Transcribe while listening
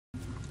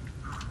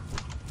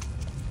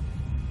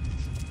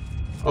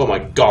Oh my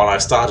god, I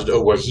started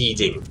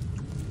overheating.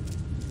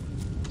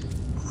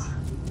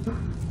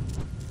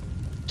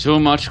 Too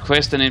much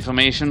quest and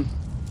information.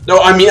 No,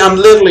 I mean, I'm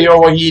literally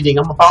overheating.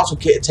 I'm about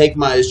to take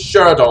my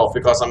shirt off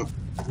because I'm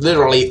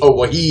literally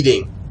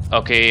overheating.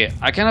 Okay,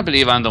 I cannot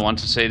believe I'm the one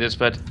to say this,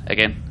 but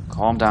again,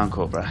 calm down,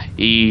 Cobra.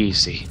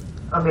 Easy.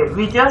 Okay,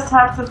 we just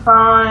have to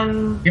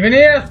find... Even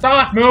here,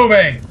 start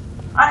moving!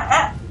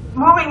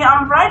 Moving,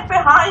 I'm right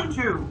behind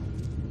you.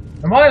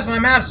 And why does my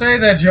map say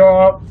that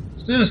you're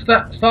still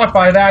stuck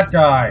by that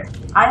guy?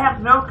 I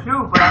have no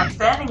clue, but I'm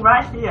standing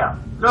right here.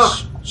 Look.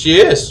 She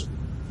is.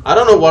 I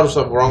don't know what's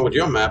wrong with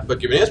your map, but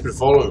Givenir's been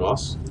following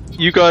us.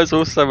 You guys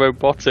are so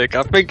robotic.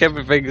 I think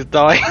everything's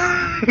dying.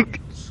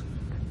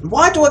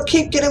 Why do I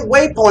keep getting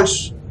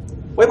waypoints?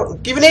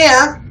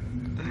 Givenir!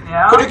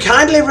 Yeah? Could you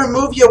kindly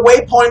remove your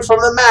waypoint from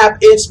the map?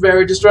 It's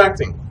very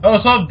distracting. Oh,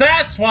 so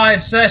that's why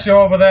it says you're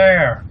over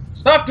there.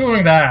 Stop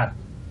doing that.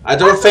 I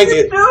don't think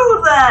it...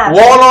 do that?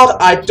 Warlord,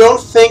 I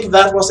don't think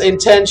that was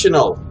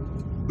intentional.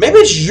 Maybe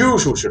it's you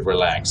who should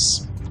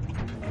relax.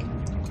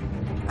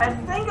 I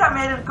think I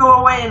made it go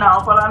away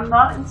now, but I'm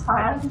not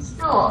entirely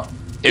sure.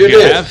 If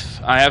you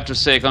have, I have to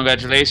say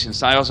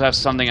congratulations. I also have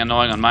something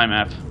annoying on my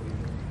map.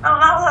 Oh,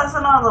 now there's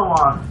another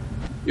one.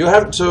 You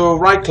have to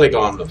right-click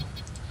on them.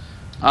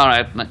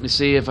 Alright, let me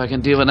see if I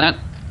can deal with that.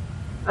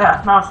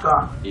 Yeah, now it's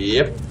gone.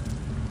 Yep.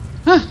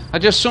 Huh, I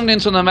just zoomed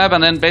into the map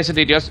and then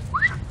basically just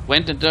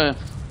went into...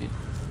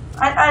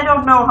 I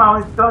don't know how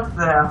it got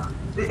there.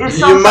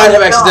 You might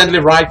have accidentally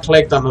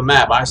right-clicked on the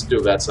map. I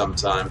do that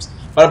sometimes.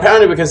 But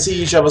apparently we can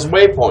see each other's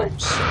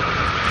waypoints.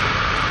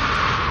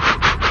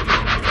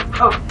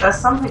 Oh, there's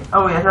something...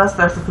 Oh yeah, there's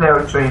the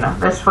player trainer.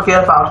 Let's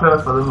forget about her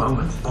for the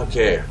moment.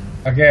 Okay.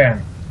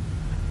 Again.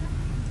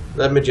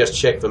 Let me just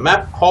check the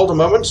map. Hold a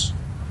moment.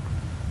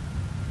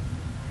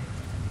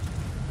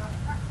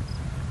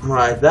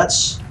 Right,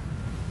 that's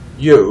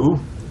you.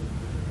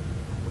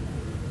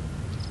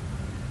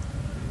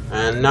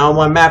 And now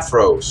my map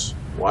froze.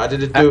 Why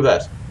did it do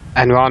that?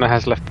 And Rana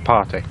has left the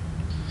party.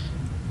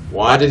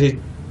 Why did he...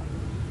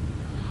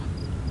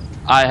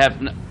 I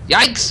have no...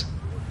 Yikes!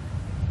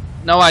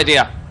 No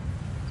idea.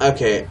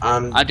 Okay,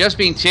 I'm just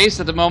being chased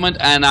at the moment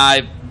and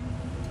I...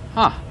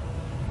 Huh.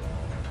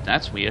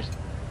 That's weird.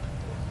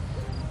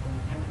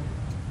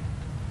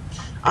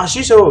 Ah,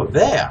 she's over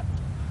there.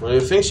 Well, you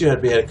think she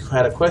had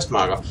a quest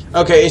marker.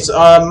 Okay, it's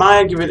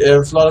Maya give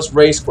it flawless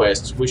race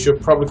quest. We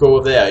should probably go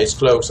over there. It's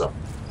closer.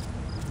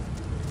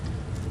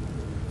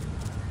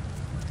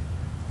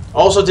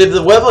 Also, did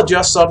the weather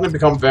just suddenly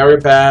become very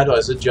bad, or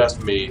is it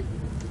just me?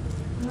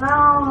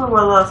 No, the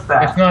weather's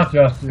bad. It's not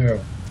just you.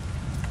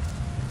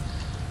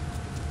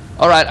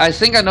 Alright, I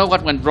think I know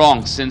what went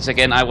wrong, since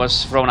again I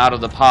was thrown out of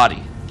the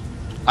party.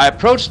 I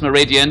approached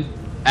Meridian,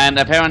 and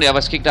apparently I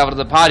was kicked out of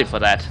the party for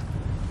that.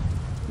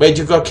 Wait,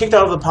 you got kicked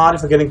out of the party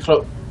for getting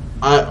close?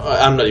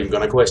 I'm not even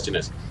gonna question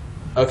it.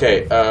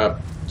 Okay,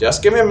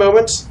 just give me a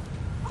moment.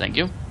 Thank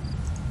you.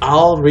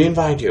 I'll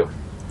re-invite you.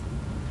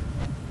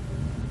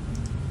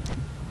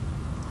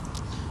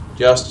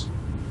 Just...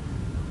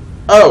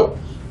 Oh!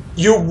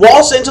 You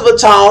waltzed into the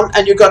town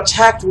and you got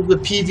tagged with the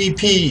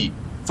PvP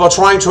for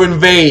trying to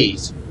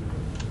invade.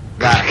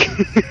 That.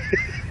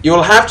 You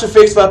will have to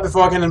fix that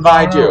before I can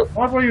invite you.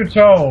 What were you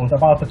told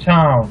about the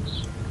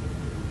towns?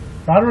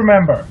 I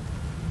remember.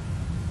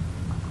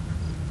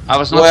 I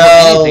was not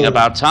told anything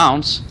about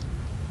towns.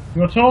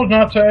 You were told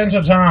not to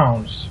enter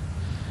towns.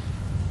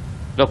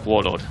 Look,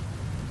 Warlord.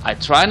 I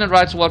tried and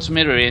ride towards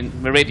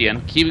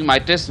Meridian, keeping my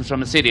distance from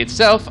the city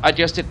itself. I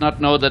just did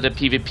not know that the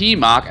PvP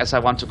mark, as I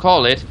want to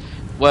call it,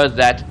 were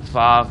that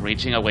far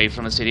reaching away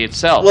from the city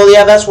itself. Well,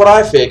 yeah, that's what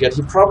I figured.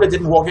 He probably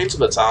didn't walk into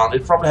the town.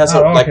 It probably has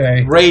a like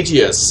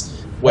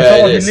radius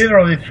where it is. He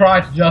literally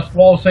tried to just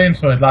waltz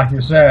into it, like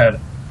you said.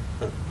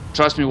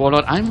 Trust me,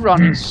 Warlord, I'm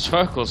running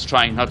circles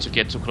trying not to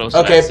get too close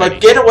Okay, to that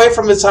but get away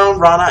from the town,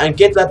 Rana, and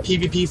get that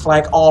PvP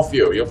flag off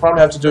you. You'll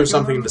probably have to do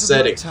something in the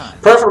settings.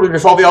 Preferably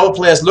before the other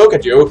players look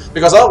at you,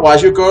 because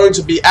otherwise you're going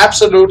to be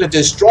absolutely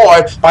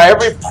destroyed by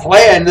every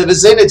player in the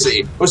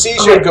vicinity who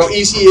sees you and go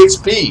easy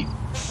XP.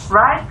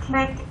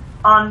 Right-click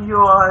on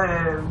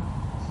your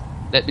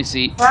let me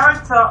see.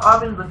 Character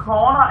up in the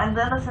corner, and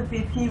then there should be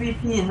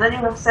PvP, and then you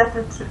have set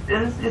it to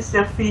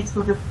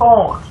to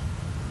default.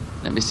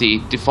 Let me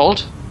see.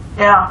 Default?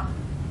 Yeah.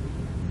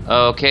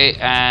 Okay,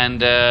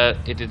 and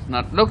it did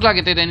not look like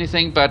it did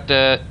anything, but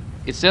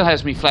it still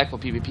has me flagged for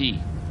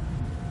PvP.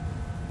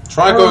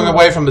 Try going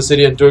away from the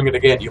city and doing it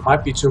again. You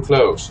might be too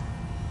close.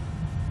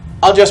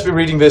 I'll just be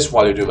reading this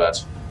while you do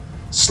that.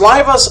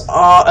 Slivers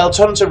are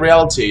alternative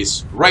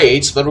realities,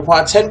 raids that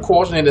require 10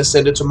 coordinate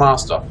ascended to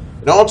master.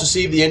 In order to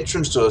see the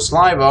entrance to a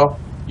sliver,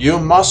 you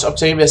must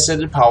obtain the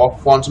ascended power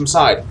Quantum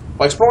Sight.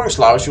 By exploring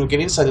slivers, you will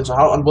gain insight into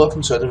how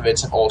unwelcome certain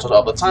events have altered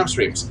other time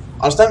streams.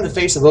 Understanding the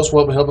face of those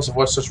world will help us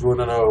avoid such ruin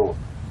and oh.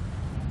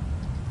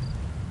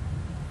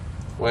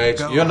 Wait,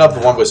 you're not the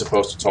one we're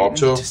supposed to talk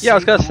to. Yeah, I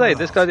was gonna say,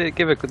 this guy didn't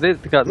give it.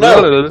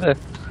 No!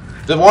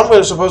 The one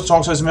we're supposed to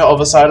talk to is on the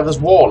other side of this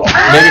wall, or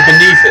maybe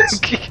beneath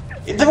it.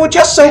 They were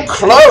just so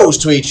close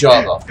to each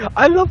other.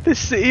 I love this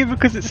city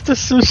because it's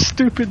just so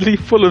stupidly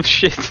full of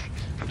shit.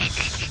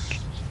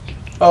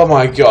 Oh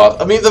my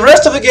god. I mean, the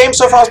rest of the game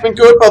so far has been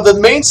good, but the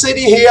main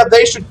city here,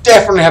 they should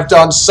definitely have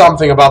done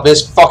something about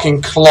this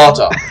fucking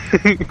clutter.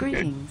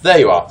 Greetings. There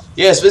you are.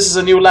 Yes, this is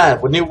a new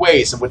land, with new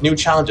ways and with new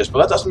challenges, but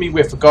that doesn't mean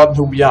we've forgotten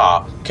who we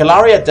are.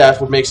 Kalari at that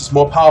what makes us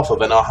more powerful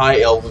than our high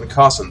elven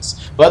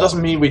cousins, but that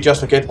doesn't mean we just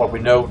forget what we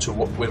know to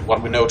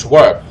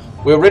work.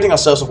 We're ridding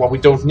ourselves of what we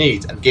don't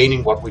need, and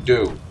gaining what we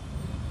do.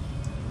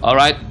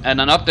 Alright,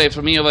 and an update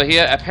from me over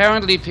here.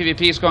 Apparently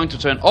PvP is going to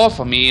turn off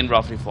for me in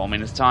roughly 4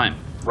 minutes time.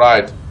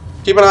 Right.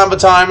 Keep an eye on the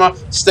timer,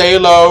 stay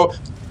low,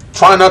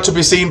 try not to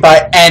be seen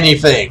by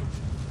anything.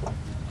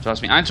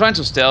 Trust me, I'm trying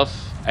to stealth,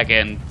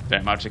 again,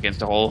 very much against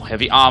the whole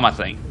heavy armor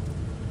thing.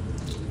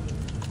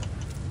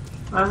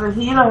 There's a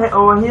healer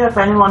over here if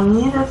anyone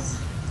needs it.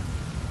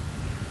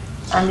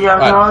 And the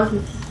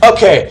archaeologists.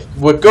 Okay,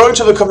 we're going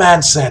to the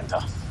command center.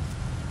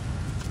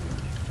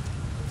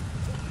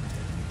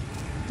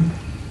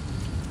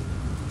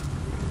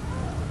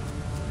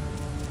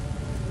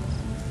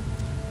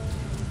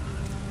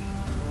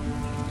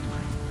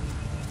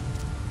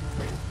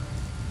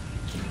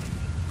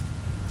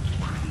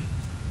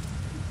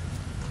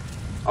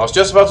 I was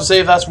just about to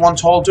say that's one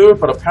tall dude,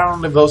 but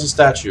apparently those are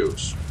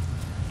statues.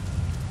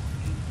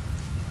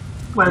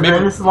 Well, Maybe.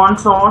 there is one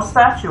tall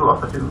statue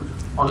of a dude.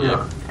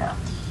 Yeah.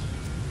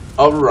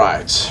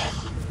 Alright.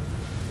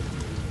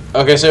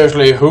 Okay,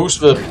 seriously, who's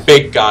the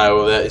big guy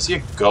over there? Is he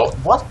a goat?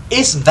 What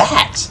is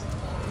that?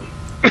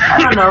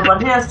 I don't know,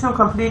 but he has 2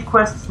 complete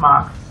quest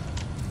marks.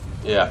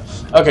 Yeah.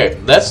 Okay,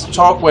 let's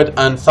talk with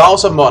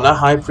Anthausa Mona,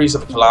 High Priest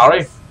of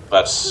Kalari.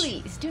 That's...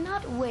 Please do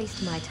not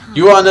waste my time.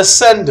 You are an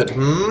ascendant,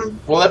 hmm?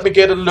 Well, let me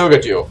get a look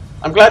at you.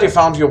 I'm glad you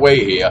found your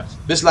way here.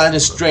 This land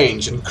is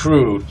strange and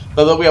crude,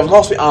 but though we have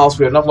lost the Isles,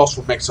 we have not lost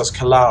what makes us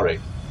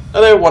Kalari.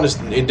 Not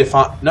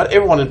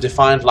everyone in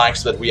Defiant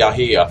likes that we are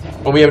here,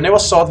 but we have never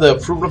sought the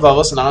approval of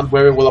others and aren't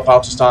very well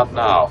about to start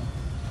now.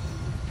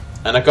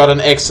 And I got an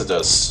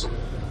Exodus.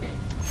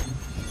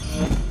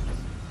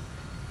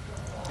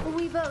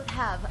 We both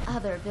have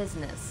other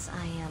business,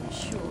 I am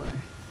sure.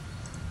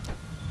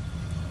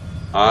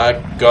 I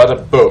got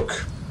a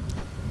book.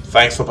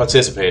 Thanks for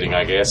participating,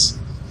 I guess.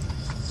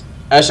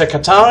 As a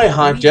Qatari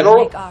High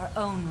General,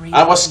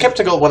 I was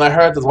skeptical when I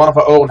heard that one of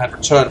our own had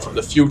returned from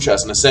the future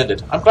as an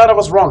Ascendant. I'm glad I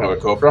was wrong,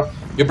 Cobra.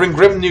 You bring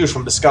grim news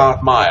from the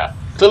Scarlet Mire.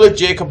 Clearly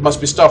Jacob must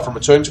be stopped from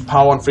returning to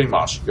power on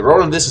Freemarsh. Your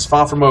role in this is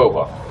far from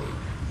over.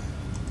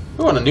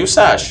 Ooh, and a new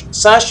sash.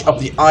 Sash of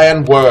the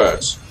Iron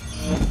Words.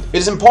 It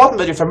is important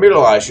that you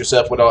familiarize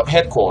yourself with our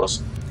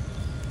headquarters.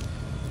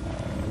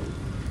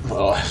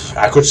 Well,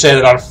 I could set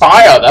it on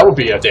fire, that would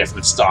be a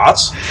definite start.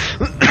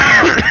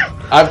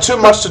 I have too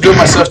much to do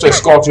myself to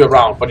escort you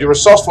around, but you're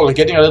resourceful and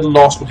getting a little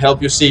lost would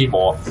help you see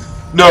more.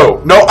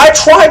 No, I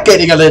tried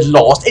getting a little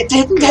lost. It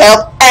didn't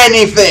help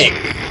anything!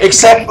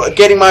 Except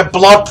getting my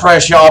blood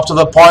pressure up to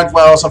the point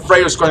where I was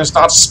afraid it was going to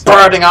start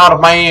spurting out of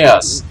my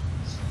ears.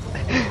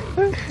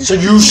 So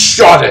you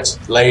shot it,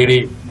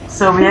 lady.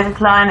 So we are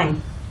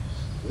declining.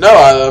 No,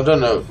 I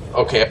don't know.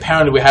 Okay,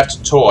 apparently we have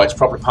to tour. It's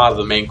probably part of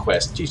the main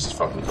quest. Jesus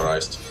fucking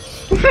Christ.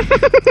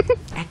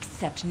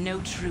 Accept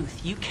no truth.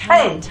 You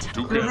Hey, cannot.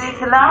 do the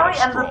Kalari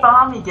and the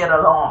Barmy get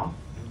along?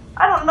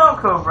 I don't know,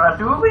 Cobra,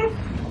 do we?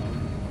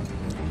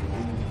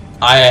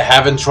 I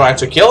haven't tried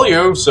to kill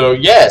you, so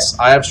yes,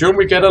 I assume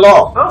we get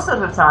along. Most of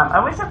the time.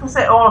 I wish I could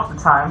say all of the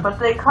time, but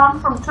they come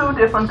from 2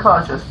 different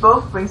cultures.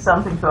 Both bring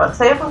something to our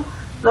table,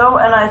 though,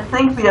 and I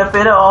think we are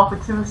better off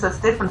with 2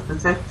 such different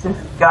perspectives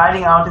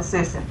guiding our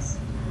decisions.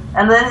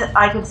 And then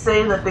I can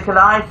say that the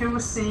Kalari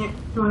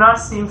do not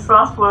seem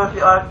trustworthy,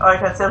 or I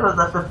can tell her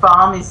that the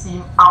Barmy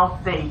seem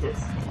outdated.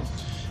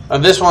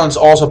 And this one's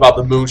also about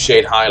the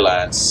Moonshade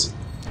Highlands.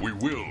 We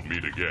will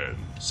meet again.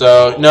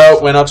 So, no,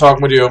 we're not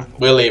talking with you.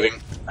 We're leaving.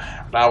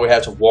 Now we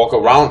have to walk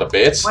around a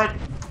bit. Wait,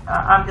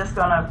 I'm just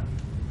gonna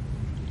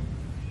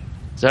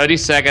 30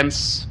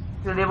 seconds.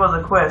 deliver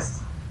the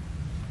quest.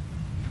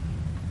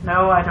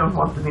 No, I don't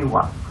want the new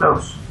one.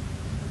 Close.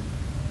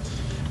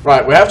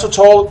 Right, we have to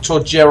talk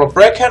to Gerald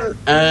Brecken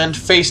and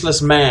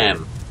Faceless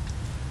Man.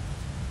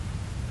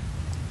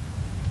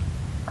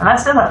 And I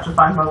still have to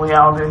find my way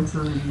out into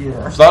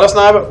the... Flutter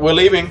Sniper, we're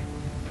leaving.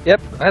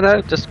 Yep, I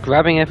know, just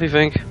grabbing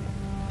everything.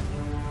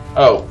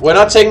 Oh, we're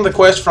not taking the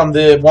quest from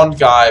the one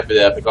guy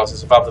there because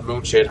it's about the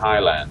Moonshade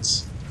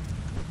Highlands.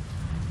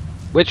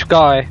 Which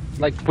guy?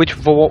 Like, which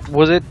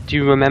was it? Do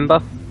you remember?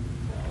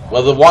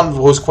 Well, the one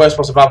whose quest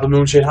was about the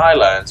Moonshade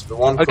Highlands. The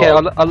one Okay,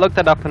 called I'll look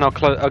that up and I'll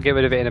get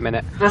rid of it in a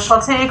minute. The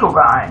Stratego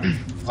guy.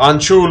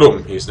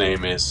 Ranchulum, his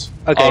name is.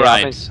 Okay,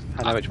 Alright.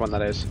 I know which one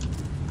that is.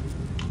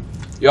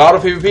 You out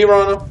of PvP,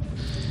 Rana?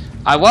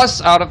 I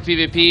was out of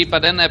PvP,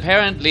 but then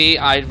apparently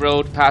I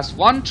rode past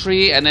one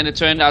tree and then it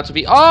turned out to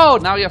be, oh,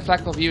 now you're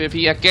flagged for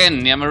PvP again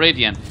near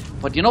Meridian.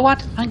 But you know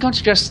what? I'm going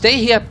to just stay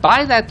here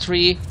by that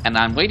tree and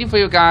I'm waiting for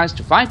you guys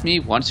to find me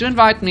once you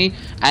invite me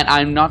and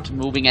I'm not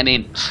moving an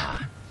inch.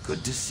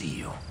 Good to see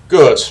you.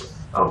 Good.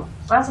 Oh,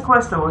 Where's the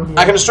quest over here?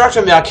 I can instruct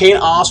you in the arcane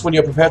arts when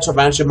you're prepared to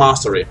advance your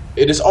mastery.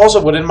 It is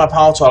also within my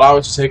power to allow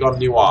you to take on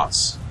new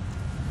arts.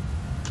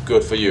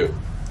 Good for you.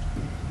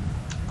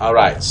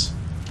 Alright.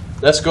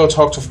 Let's go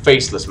talk to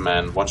Faceless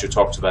Man, once you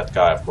talk to that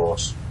guy, of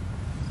course.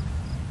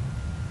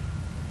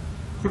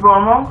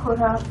 Monk would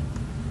have.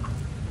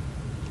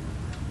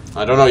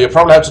 I don't know, you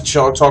probably have to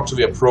talk to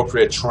the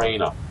appropriate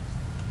trainer.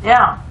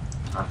 Yeah,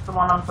 that's the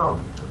one I'm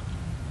talking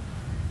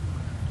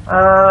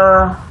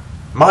to.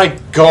 My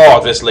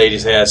god, this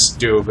lady's hair is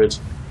stupid.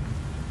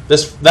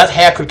 That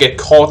hair could get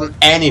caught in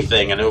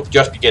anything and it would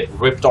just get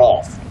ripped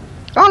off.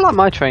 I like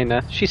my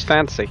trainer. She's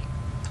fancy.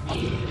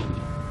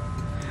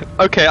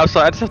 Okay, I'm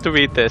sorry. I just have to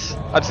read this.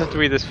 I just have to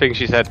read this thing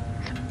she said.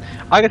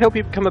 I can help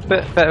you become a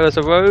bit better as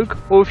a rogue,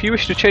 or if you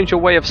wish to change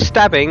your way of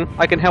stabbing,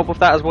 I can help with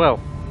that as well.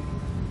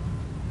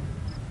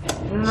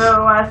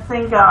 No, I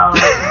think I'll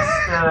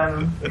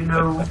just, you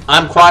know...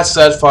 I'm quite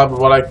satisfied with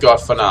what I got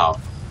for now.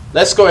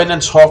 Let's go in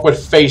and talk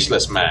with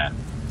Faceless Man.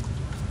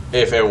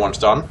 If everyone's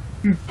done.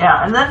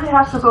 Yeah, and then we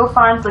have to go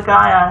find the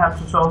guy I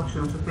have to talk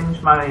to finish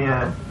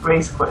my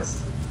race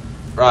quest.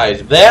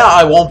 Right, there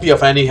I won't be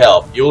of any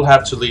help. You'll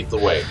have to lead the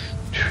way.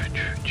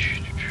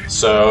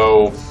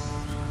 So,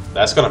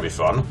 that's gonna be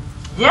fun.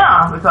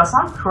 Yeah, because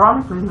I'm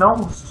chronically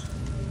lost.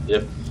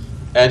 Yep.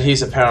 And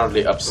he's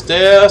apparently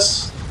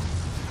upstairs.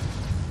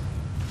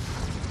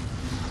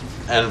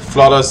 And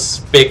Flutter's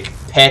big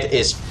pet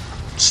is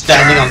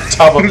standing on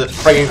top of the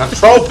frigging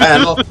control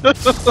panel.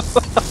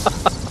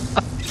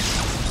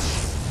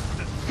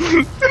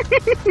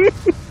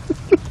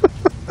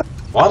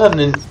 What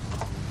an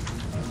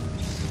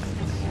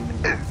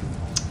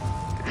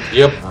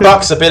Your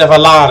buck's a bit of a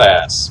lard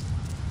ass.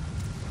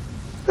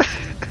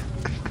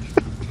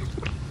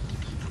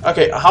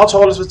 Okay, how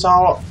tall is the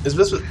tower? Is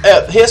this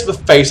here's the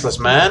Faceless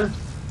Man.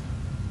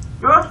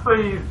 Yours for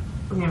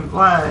him,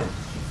 why?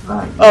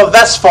 Like... Oh,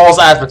 that's false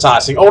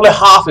advertising. Only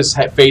half his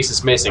face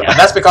is missing, and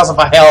that's because of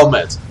a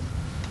helmet.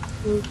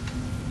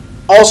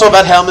 Also,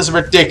 that helmet is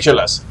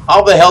ridiculous.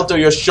 How the hell do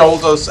your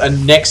shoulders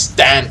and neck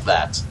stand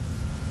that?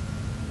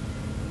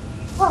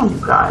 Oh,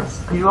 you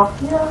guys, are you up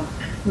here?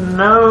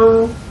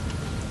 No.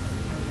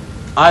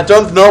 I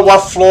don't know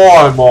what floor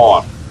I'm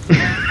on.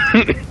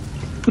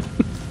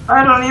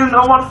 I don't even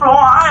know what floor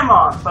I'm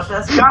on, but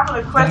there's got a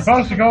We're quest.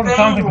 supposed to go to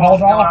something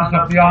called Office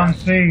of the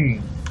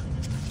Unseen.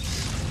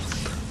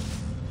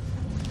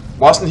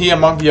 Wasn't he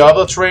among the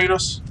other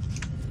trainers?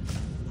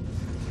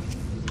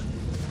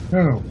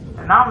 Who?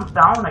 And now I'm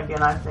down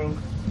again, I think.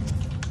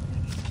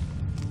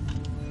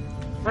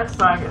 Let's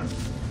try again.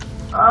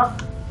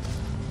 Up.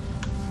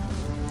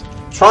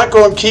 Try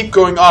and keep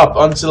going up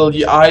until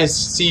your eyes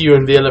see you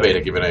in the elevator,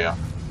 give it a yeah.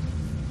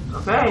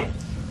 Okay.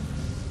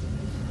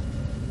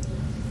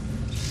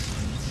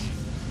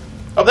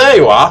 Oh, there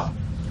you are.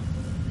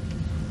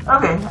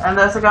 Okay, and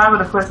there's a guy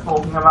with a quest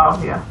walking about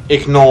here.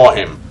 Ignore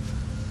him.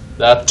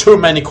 There are too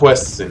many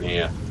quests in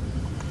here.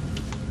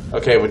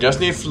 Okay, we just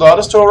need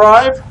Flooders to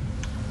arrive.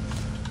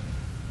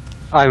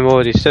 I'm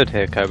already stood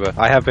here, Cobra.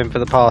 I have been for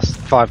the past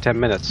 5-10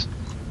 minutes.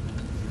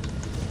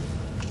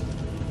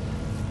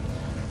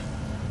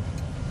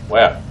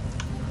 Where?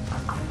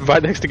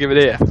 Right next to Give It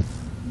Ear.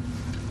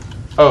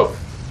 Oh.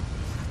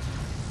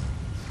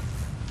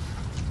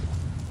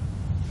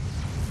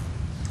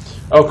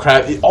 Oh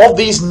crap, all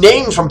these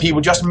names from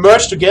people just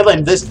merged together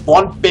in this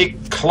one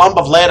big clump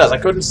of letters. I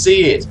couldn't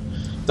see it.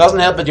 Doesn't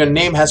help that your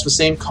name has the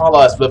same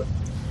color as the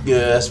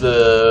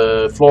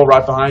floor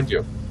right behind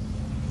you.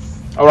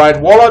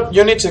 Alright, Warlord,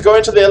 you need to go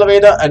into the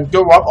elevator and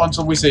go up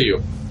until we see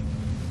you.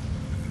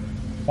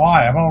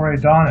 Why? I've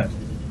already done it.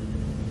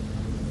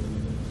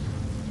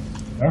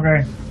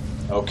 Okay.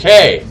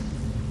 Okay.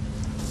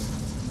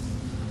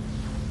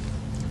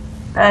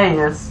 There he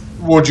is.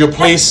 Would you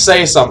please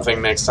say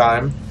something next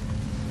time?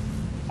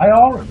 I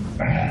already...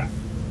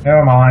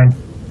 Never mind.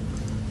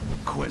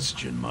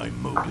 Question my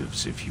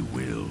motives, if you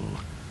will,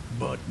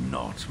 but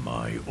not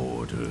my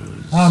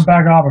orders. I'm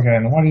back up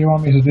again. What do you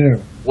want me to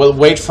do? We'll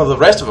wait for the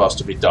rest of us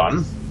to be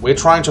done. We're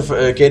trying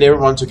to get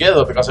everyone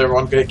together because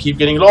everyone keep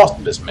getting lost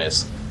in this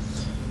mess.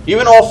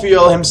 Even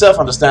Orpheus himself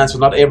understands that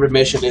not every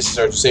mission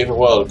necessary to save the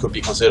world could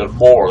be considered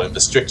moral in the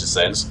strictest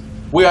sense.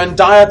 We are in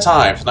dire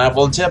times, and I have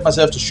volunteered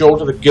myself to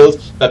shoulder the guilt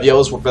that the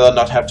others would rather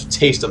not have to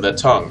taste on their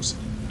tongues.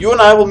 You and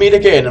I will meet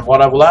again, and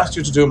what I will ask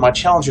you to do might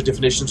challenge your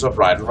definitions of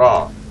right and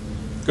wrong.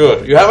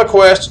 Good. You have a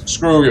quest,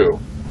 screw you.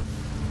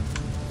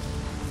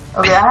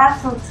 Okay, I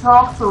have to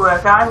talk to a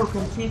guy who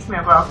can teach me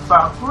about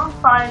group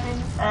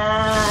fighting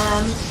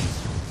and...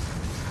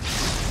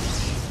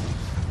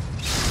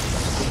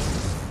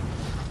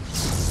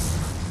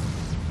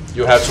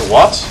 You have to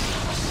what?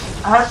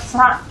 I have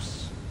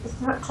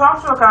to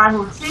talk to a guy who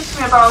will teach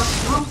me about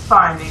group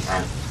finding,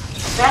 and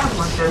then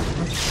we'll just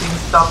this thing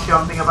stop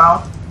jumping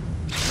about.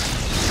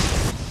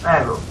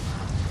 There we go.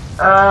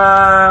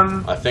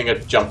 I think I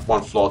jumped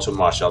one floor too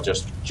much. I'll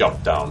just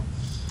jump down.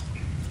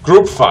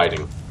 Group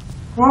fighting.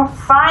 Group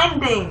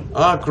finding!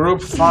 Ah,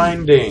 group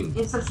finding.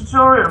 It's a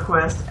tutorial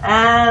quest,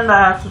 and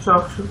I have to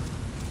talk to...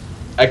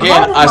 Again, I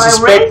How did my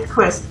suspect... raid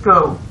quest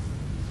go?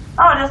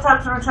 I just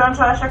have to return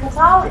to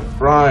Ashakatali.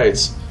 Right.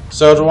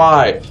 So do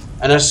I.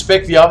 And I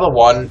suspect the other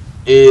one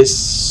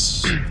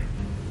is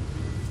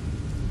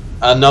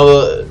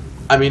another.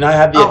 I mean, I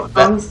have the.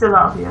 Oh, he's still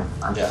out here.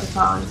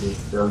 Yeah. He's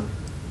still.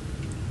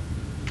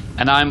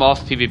 And I'm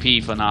off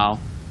PvP for now.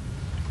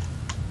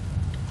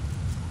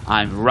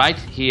 I'm right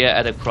here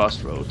at a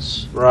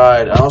crossroads.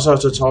 Right. I also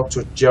have to talk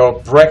to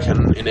Gerald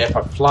Brecken in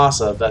Epoch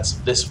Plaza. That's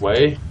this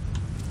way.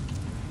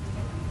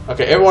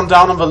 Okay, everyone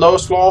down on the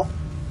lowest floor.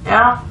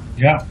 Yeah.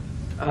 Yeah.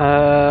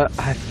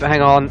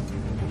 Hang on.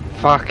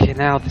 Fucking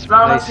hell, this As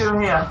place.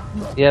 you're here.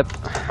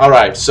 Yep.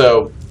 Alright,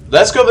 so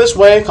let's go this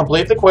way,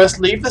 complete the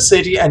quest, leave the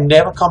city, and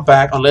never come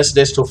back unless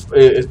it is to,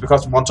 it's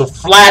because we want to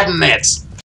flatten it.